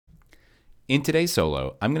In today's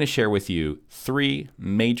solo, I'm going to share with you 3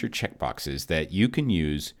 major checkboxes that you can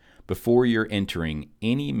use before you're entering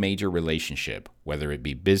any major relationship, whether it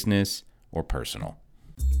be business or personal.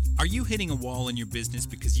 Are you hitting a wall in your business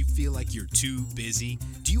because you feel like you're too busy?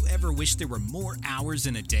 Do you ever wish there were more hours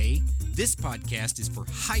in a day? This podcast is for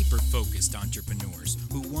hyper-focused entrepreneurs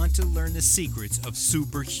who want to learn the secrets of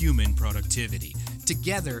superhuman productivity.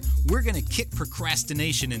 Together, we're going to kick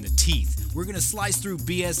procrastination in the teeth. We're going to slice through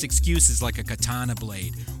BS excuses like a katana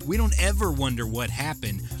blade. We don't ever wonder what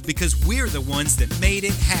happened because we're the ones that made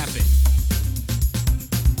it happen.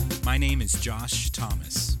 My name is Josh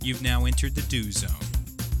Thomas. You've now entered the Do Zone.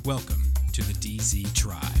 Welcome to the DZ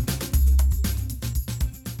Tribe.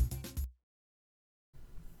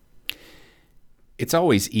 It's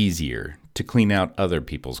always easier to clean out other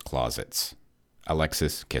people's closets.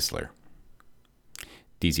 Alexis Kistler.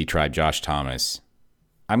 DZ Tribe, Josh Thomas.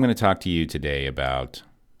 I'm going to talk to you today about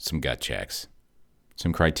some gut checks,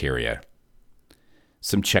 some criteria,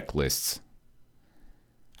 some checklists.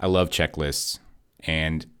 I love checklists,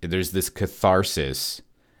 and there's this catharsis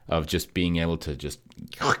of just being able to just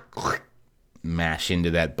mash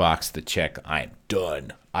into that box the check. I'm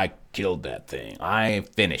done. I killed that thing. I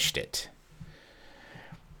finished it.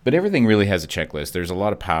 But everything really has a checklist. There's a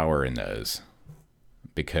lot of power in those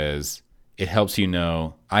because it helps you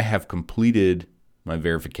know I have completed my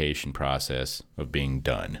verification process of being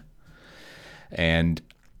done. And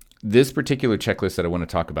this particular checklist that I want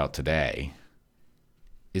to talk about today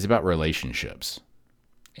is about relationships.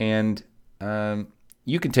 And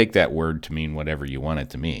you can take that word to mean whatever you want it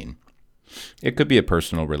to mean. It could be a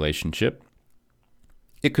personal relationship.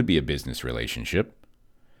 It could be a business relationship.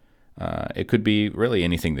 It could be really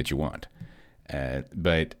anything that you want.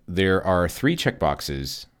 But there are 3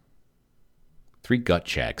 checkboxes, 3 gut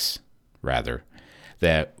checks, rather,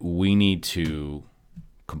 that we need to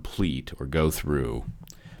complete or go through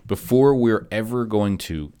before we're ever going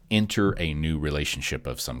to enter a new relationship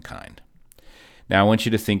of some kind. Now, I want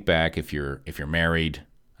you to think back, if you're married,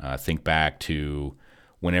 think back to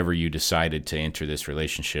whenever you decided to enter this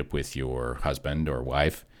relationship with your husband or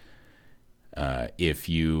wife. If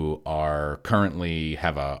you are currently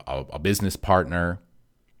have a business partner,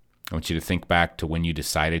 I want you to think back to when you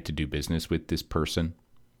decided to do business with this person.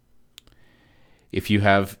 If you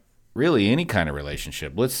have really any kind of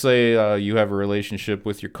relationship, let's say you have a relationship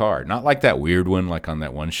with your car, not like that weird one like on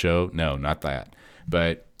that one show. No, not that.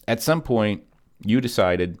 But at some point, you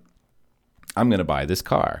decided, I'm going to buy this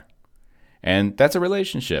car. And that's a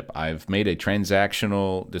relationship. I've made a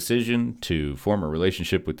transactional decision to form a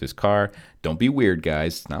relationship with this car. Don't be weird,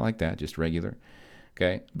 guys. It's not like that, just regular.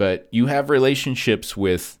 Okay? But you have relationships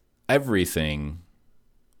with everything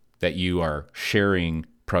that you are sharing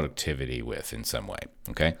productivity with in some way.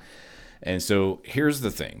 Okay? And so here's the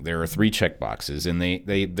thing. There are 3 checkboxes, and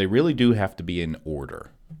they really do have to be in order.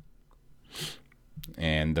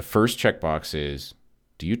 And the first checkbox is,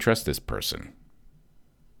 do you trust this person?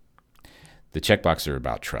 The checkboxes are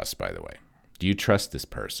about trust, by the way. Do you trust this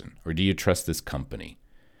person? Or do you trust this company?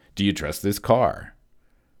 Do you trust this car?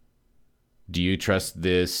 Do you trust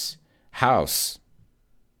this house?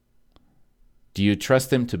 Do you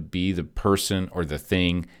trust them to be the person or the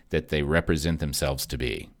thing that they represent themselves to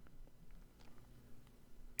be?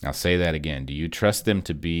 I'll say that again. Do you trust them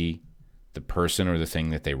to be the person or the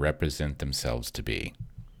thing that they represent themselves to be?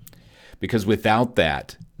 Because without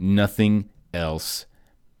that, nothing else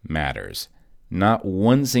matters. Not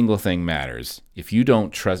one single thing matters if you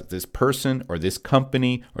don't trust this person or this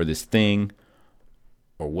company or this thing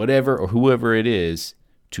or whatever or whoever it is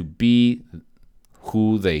to be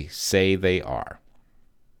who they say they are.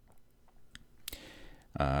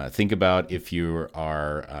 Think about if you're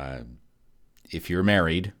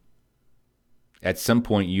married. At some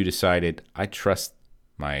point you decided, I trust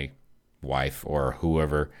my wife or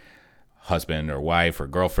whoever, husband or wife or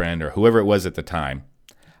girlfriend or whoever it was at the time.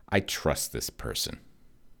 I trust this person.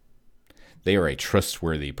 They are a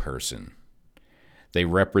trustworthy person. They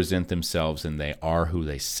represent themselves and they are who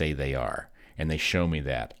they say they are. And they show me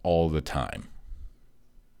that all the time.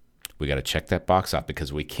 We got to check that box off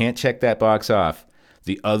because we can't check that box off.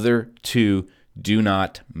 The other 2 do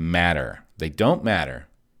not matter. They don't matter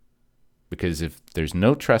because if there's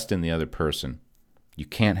no trust in the other person, you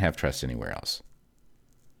can't have trust anywhere else.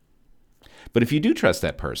 But if you do trust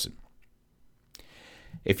that person,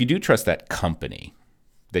 if you do trust that company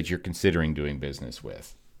that you're considering doing business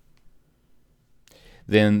with,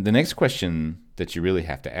 then the next question that you really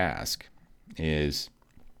have to ask is,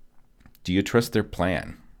 do you trust their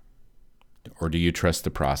plan? Or do you trust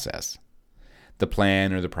the process? The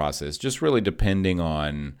plan or the process, just really depending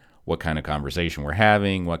on what kind of conversation we're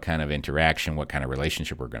having, what kind of interaction, what kind of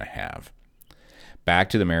relationship we're going to have. Back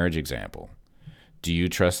to the marriage example. Do you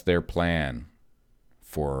trust their plan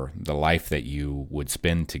for the life that you would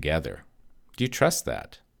spend together? Do you trust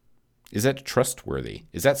that? Is that trustworthy?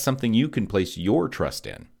 Is that something you can place your trust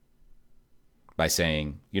in by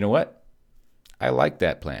saying, you know what? I like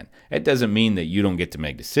that plan. It doesn't mean that you don't get to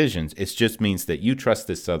make decisions. It just means that you trust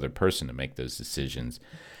this other person to make those decisions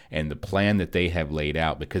and the plan that they have laid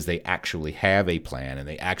out, because they actually have a plan and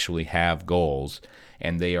they actually have goals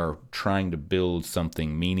and they are trying to build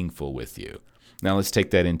something meaningful with you. Now let's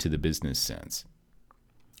take that into the business sense.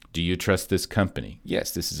 Do you trust this company?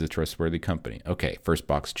 Yes, this is a trustworthy company. Okay, first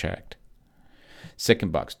box checked.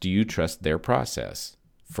 Second box, do you trust their process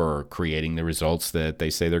for creating the results that they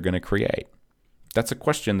say they're going to create? That's a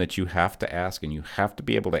question that you have to ask, and you have to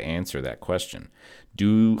be able to answer that question.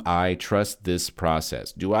 Do I trust this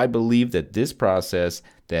process? Do I believe that this process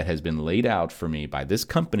that has been laid out for me by this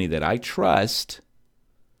company that I trust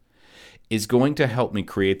is going to help me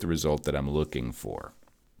create the result that I'm looking for?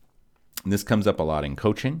 And this comes up a lot in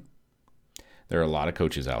coaching. There are a lot of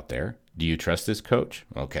coaches out there. Do you trust this coach?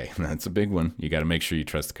 Okay, that's a big one. You got to make sure you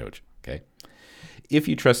trust the coach, okay? If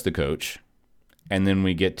you trust the coach, and then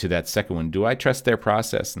we get to that second one, do I trust their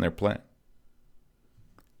process and their plan?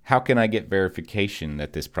 How can I get verification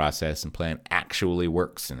that this process and plan actually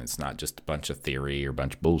works and it's not just a bunch of theory or a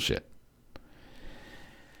bunch of bullshit?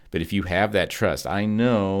 But if you have that trust, I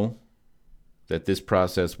know that this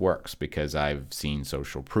process works because I've seen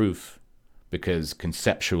social proof, because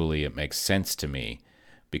conceptually it makes sense to me,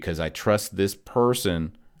 because I trust this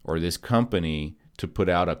person or this company to put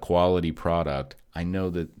out a quality product. I know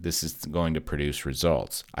that this is going to produce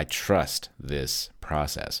results. I trust this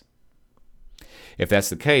process. If that's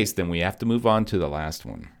the case, then we have to move on to the last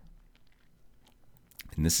one.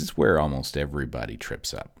 And this is where almost everybody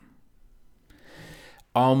trips up.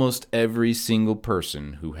 Almost every single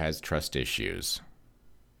person who has trust issues,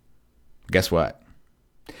 guess what?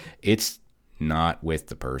 It's not with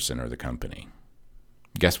the person or the company.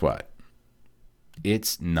 Guess what?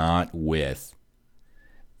 It's not with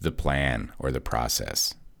the plan or the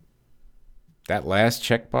process. That last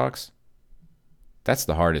checkbox, that's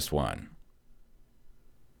the hardest one.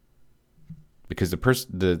 Because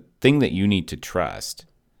the thing that you need to trust,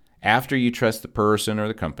 after you trust the person or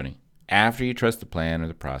the company, after you trust the plan or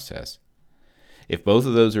the process, if both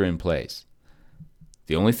of those are in place,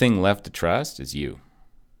 the only thing left to trust is you.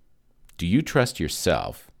 Do you trust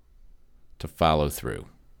yourself to follow through?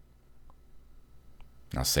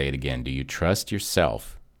 I'll say it again. Do you trust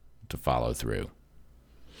yourself to follow through?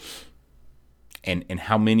 And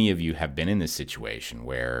how many of you have been in this situation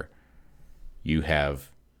where you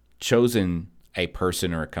have chosen a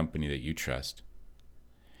person or a company that you trust?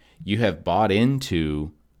 You have bought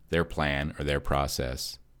into their plan or their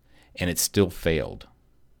process, and it still failed.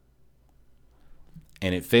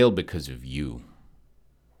 And it failed because of you.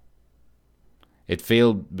 It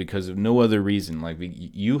failed because of no other reason. Like,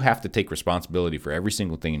 you have to take responsibility for every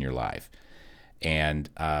single thing in your life. And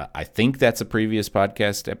I think that's a previous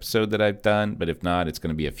podcast episode that I've done, but if not, it's going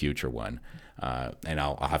to be a future one. And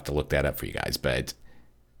I'll have to look that up for you guys. But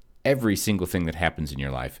every single thing that happens in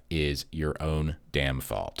your life is your own damn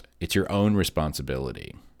fault. It's your own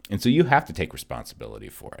responsibility. And so you have to take responsibility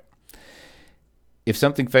for it. If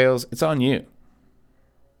something fails, it's on you.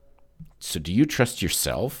 So do you trust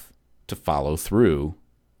yourself to follow through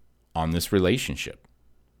on this relationship?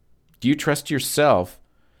 Do you trust yourself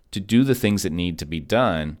to do the things that need to be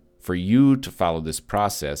done for you to follow this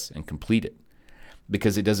process and complete it?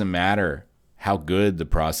 Because it doesn't matter how good the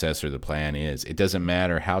process or the plan is. It doesn't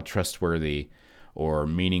matter how trustworthy or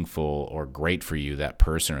meaningful or great for you that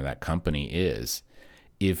person or that company is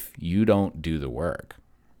if you don't do the work.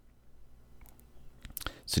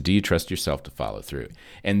 So do you trust yourself to follow through?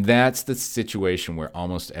 And that's the situation where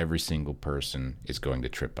almost every single person is going to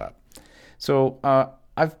trip up. So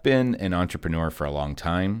I've been an entrepreneur for a long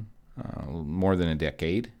time, more than a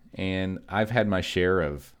decade, and I've had my share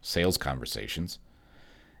of sales conversations.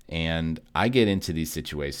 And I get into these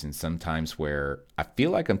situations sometimes where I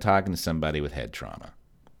feel like I'm talking to somebody with head trauma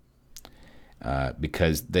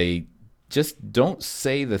because they just don't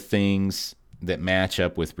say the things that match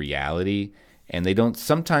up with reality. And they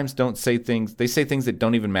sometimes don't say things, they say things that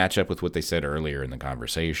don't even match up with what they said earlier in the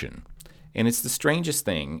conversation. And it's the strangest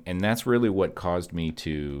thing. And that's really what caused me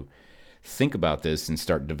to think about this and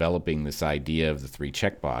start developing this idea of the 3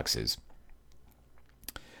 checkboxes.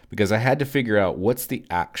 Because I had to figure out, what's the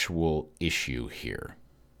actual issue here?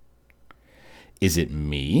 Is it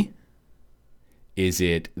me? Is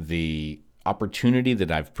it the opportunity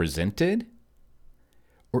that I've presented?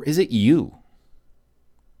 Or is it you?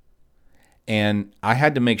 And I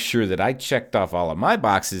had to make sure that I checked off all of my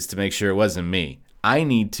boxes to make sure it wasn't me. I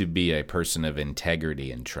need to be a person of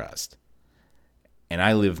integrity and trust. And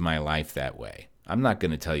I live my life that way. I'm not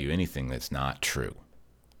going to tell you anything that's not true.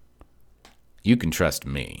 You can trust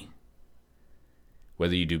me.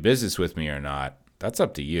 Whether you do business with me or not, that's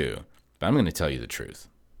up to you. But I'm going to tell you the truth.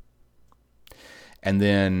 And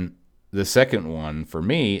then the second one for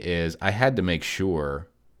me is I had to make sure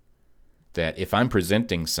that if I'm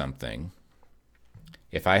presenting something,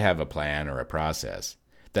 if I have a plan or a process,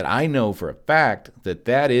 that I know for a fact that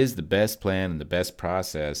that is the best plan and the best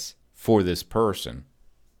process for this person.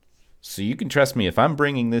 So you can trust me if I'm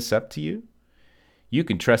bringing this up to you, you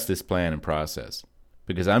can trust this plan and process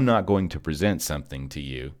because I'm not going to present something to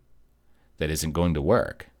you that isn't going to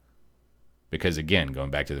work. Because again,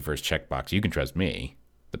 going back to the first checkbox, you can trust me,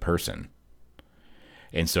 the person.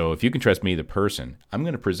 And so if you can trust me, the person, I'm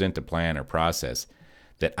going to present a plan or process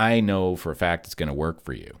that I know for a fact it's going to work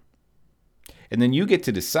for you. And then you get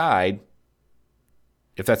to decide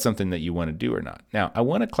if that's something that you want to do or not. Now, I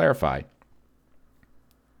want to clarify,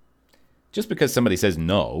 just because somebody says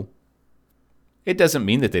no, it doesn't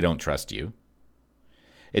mean that they don't trust you.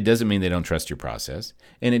 It doesn't mean they don't trust your process.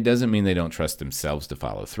 And it doesn't mean they don't trust themselves to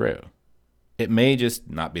follow through. It may just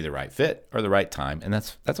not be the right fit or the right time, and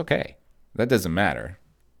that's okay. That doesn't matter.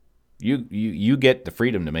 You get the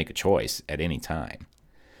freedom to make a choice at any time.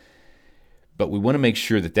 But we want to make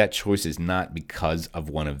sure that that choice is not because of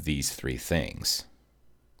one of these three things.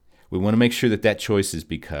 We want to make sure that that choice is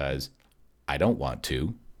because I don't want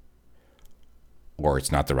to, or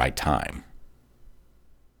it's not the right time.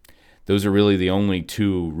 Those are really the only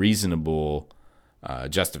two reasonable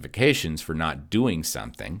justifications for not doing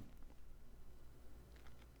something.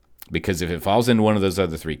 Because if it falls into one of those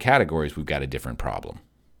other three categories, we've got a different problem.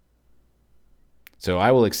 So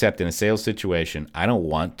I will accept in a sales situation, I don't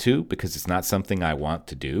want to because it's not something I want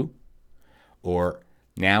to do. Or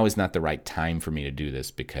now is not the right time for me to do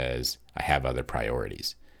this because I have other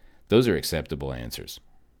priorities. Those are acceptable answers.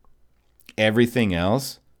 Everything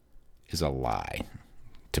else is a lie,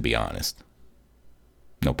 to be honest.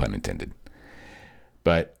 No pun intended.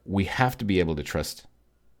 But we have to be able to trust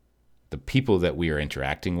the people that we are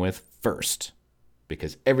interacting with first,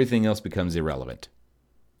 because everything else becomes irrelevant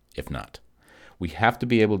if not. We have to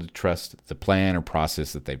be able to trust the plan or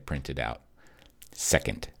process that they've printed out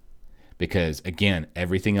second, because again,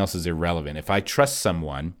 everything else is irrelevant. If I trust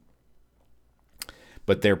someone,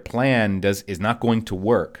 but their plan is not going to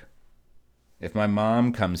work. If my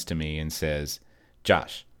mom comes to me and says,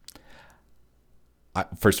 Josh,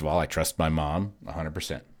 first of all, I trust my mom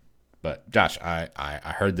 100%. But Josh,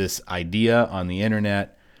 I heard this idea on the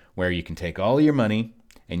internet where you can take all your money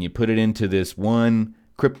and you put it into this one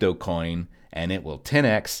crypto coin and it will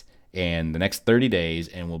 10x in the next 30 days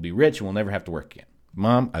and we'll be rich and we'll never have to work again.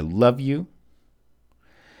 Mom, I love you,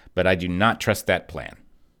 but I do not trust that plan.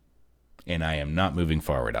 And I am not moving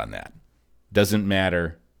forward on that. Doesn't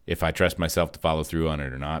matter if I trust myself to follow through on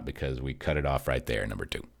it or not, because we cut it off right there, number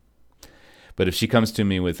 2. But if she comes to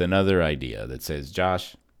me with another idea that says,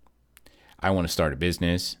 Josh, I want to start a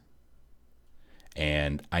business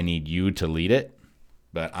and I need you to lead it,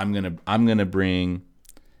 but I'm gonna bring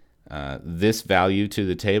this value to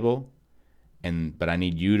the table, but I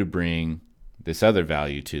need you to bring this other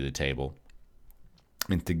value to the table.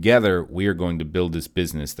 And together, we are going to build this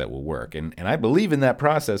business that will work. And I believe in that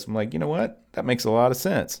process. I'm like, you know what? That makes a lot of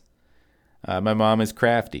sense. My mom is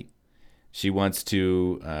crafty. She wants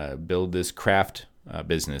to build this craft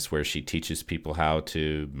business where she teaches people how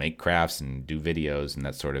to make crafts and do videos and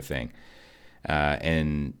that sort of thing.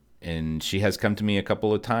 And she has come to me a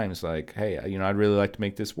couple of times like, hey, I'd really like to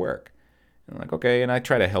make this work. And I'm like, okay. And I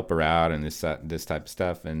try to help her out and this type of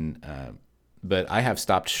stuff. But I have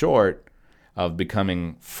stopped short of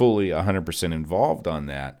becoming fully 100% involved on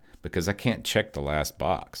that because I can't check the last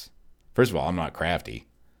box. First of all, I'm not crafty.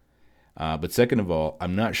 But second of all,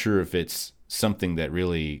 I'm not sure if it's something that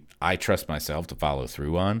really I trust myself to follow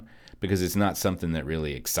through on, because it's not something that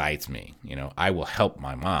really excites me. I will help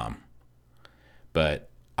my mom, but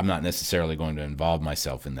I'm not necessarily going to involve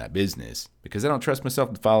myself in that business because I don't trust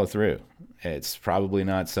myself to follow through. It's probably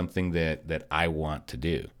not something that I want to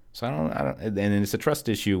do. So I don't, and it's a trust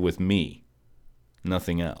issue with me.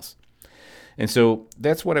 Nothing else. And so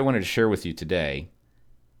that's what I wanted to share with you today.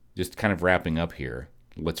 Just kind of wrapping up here.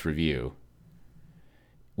 Let's review.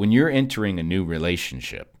 When you're entering a new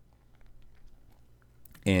relationship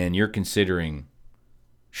and you're considering,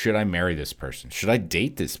 should I marry this person? Should I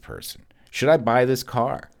date this person? Should I buy this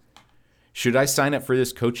car? Should I sign up for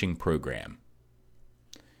this coaching program?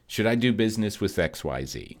 Should I do business with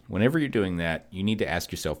XYZ? Whenever you're doing that, you need to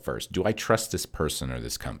ask yourself first, do I trust this person or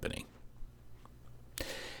this company?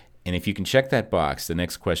 And if you can check that box, the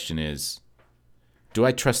next question is, do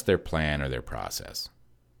I trust their plan or their process?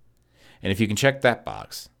 And if you can check that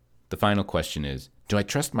box, the final question is, do I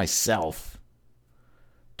trust myself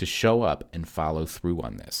to show up and follow through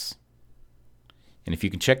on this? And if you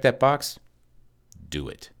can check that box, do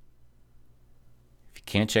it. If you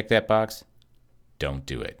can't check that box, don't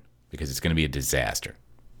do it, because it's going to be a disaster.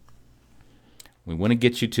 We want to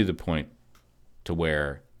get you to the point to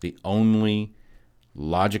where the only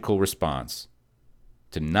logical response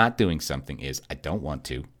to not doing something is, I don't want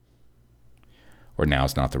to, or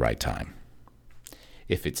now's not the right time.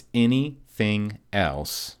 If it's anything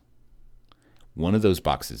else, one of those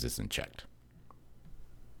boxes isn't checked.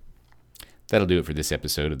 That'll do it for this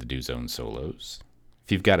episode of the Do Zone Solos.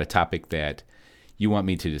 If you've got a topic that you want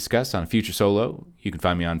me to discuss on a future solo, you can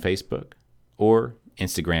find me on Facebook or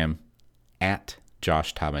Instagram at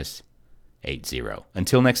JoshThomas80.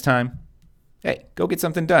 Until next time, hey, go get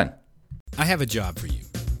something done. I have a job for you.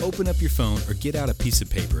 Open up your phone or get out a piece of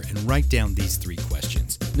paper and write down these 3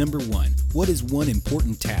 questions. Number 1, what is one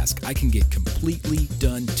important task I can get completely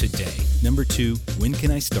done today? Number 2, when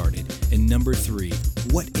can I start it? And number 3,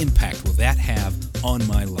 what impact will that have on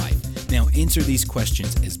my life? Now answer these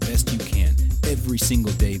questions as best you can every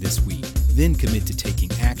single day this week. Then commit to taking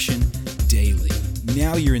action daily.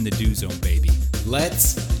 Now you're in the Do Zone, baby.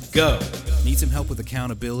 Let's go. Need some help with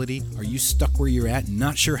accountability? Are you stuck where you're at and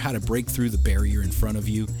not sure how to break through the barrier in front of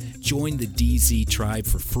you? Join the DZ tribe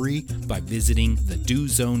for free by visiting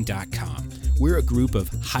thedozone.com. We're a group of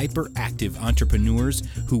hyperactive entrepreneurs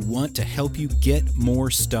who want to help you get more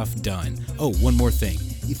stuff done. Oh, one more thing.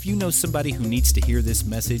 If you know somebody who needs to hear this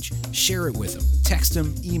message, share it with them. Text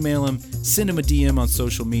them, email them, send them a DM on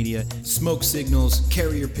social media, smoke signals,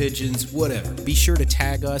 carrier pigeons, whatever. Be sure to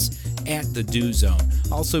tag us at the Do Zone.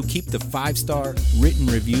 Also, keep the 5-star written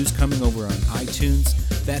reviews coming over on iTunes.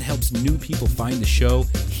 That helps new people find the show,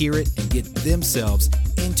 hear it, and get themselves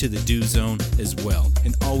into the Do Zone as well.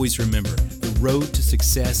 And always remember, the road to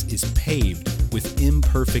success is paved with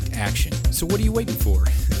imperfect action. So what are you waiting for?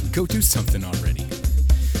 Go do something already.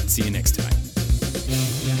 See you next time.